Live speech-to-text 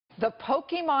the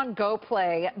Pokemon Go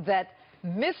play that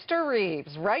Mr.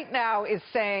 Reeves right now is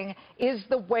saying is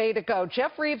the way to go.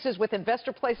 Jeff Reeves is with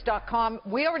InvestorPlace.com.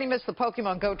 We already missed the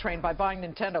Pokemon Go train by buying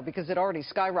Nintendo because it already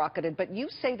skyrocketed, but you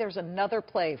say there's another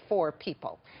play for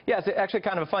people. Yeah, it's actually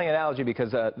kind of a funny analogy because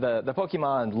the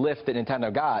Pokemon lift that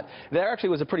Nintendo got, there actually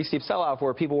was a pretty steep sell-off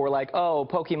where people were like, oh,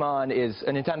 Pokemon is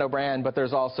a Nintendo brand, but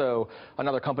there's also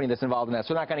another company that's involved in that,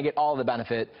 so they're not going to get all the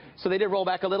benefit. So they did roll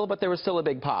back a little, but there was still a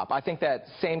big pop. I think that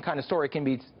same kind of story can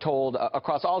be told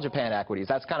across all Japan equities.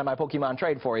 That's kind of my Pokemon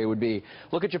trade for you would be,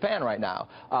 look at Japan right now.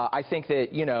 I think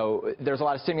that, you know, there's a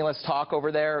lot of stimulus talk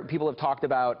over there. People have talked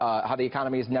about how the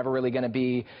economy is never really going to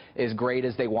be as great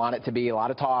as they want it to be. A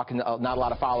lot of talk and not a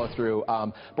lot of follow-through.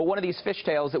 But one of these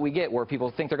fishtails that we get where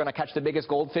people think they're going to catch the biggest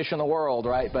goldfish in the world,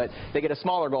 right? But they get a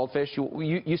smaller goldfish.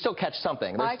 You still catch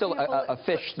something. There's still a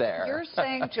fish there. You're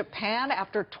saying Japan,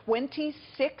 after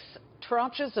 26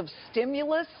 tranches of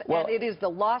stimulus, and it is the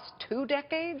last 2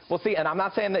 decades? Well, see, and I'm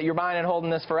not saying that you're buying and holding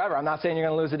this forever. I'm not saying you're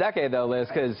going to lose a decade, though, Liz,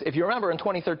 because if you remember in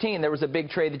 2013, there was a big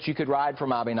trade that you could ride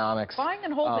from Abenomics. Buying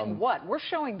and holding what? We're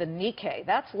showing the Nikkei.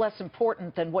 That's less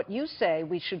important than what you say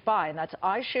we should buy, and that's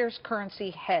iShares currency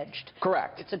hedged.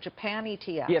 Correct. It's a Japan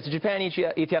ETF. Yeah, it's a Japan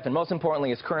ETF, and most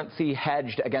importantly, it's currency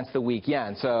hedged against the weak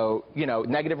yen. So, you know,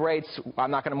 negative rates, I'm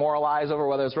not going to moralize over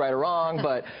whether it's right or wrong,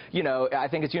 but, you know, I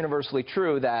think it's universally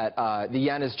true that the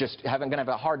yen is just going to have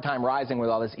a hard time rising with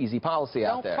all this easy policy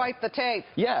out there. Don't fight the tape.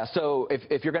 Yeah, so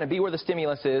if you're going to be where the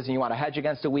stimulus is and you want to hedge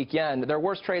against a weak yen, there are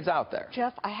worse trades out there.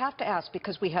 Jeff, I have to ask,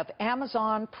 because we have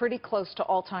Amazon pretty close to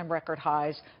all-time record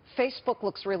highs. Facebook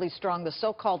looks really strong, the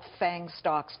so-called FANG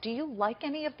stocks. Do you like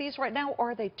any of these right now,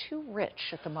 or are they too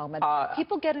rich at the moment?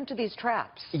 People get into these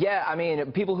traps. Yeah, I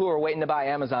mean, people who are waiting to buy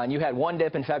Amazon, you had one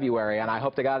dip in February, and I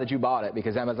hope to God that you bought it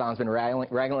because Amazon's been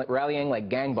rallying like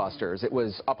gangbusters. It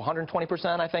was up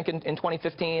 120%, I think, in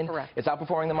 2015. Correct. It's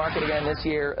outperforming the market again this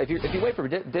year. If you wait for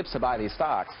dips to buy these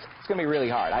stocks, it's going to be really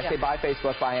hard. I say buy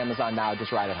Facebook, buy Amazon now,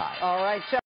 just ride it high. All right, Jeff.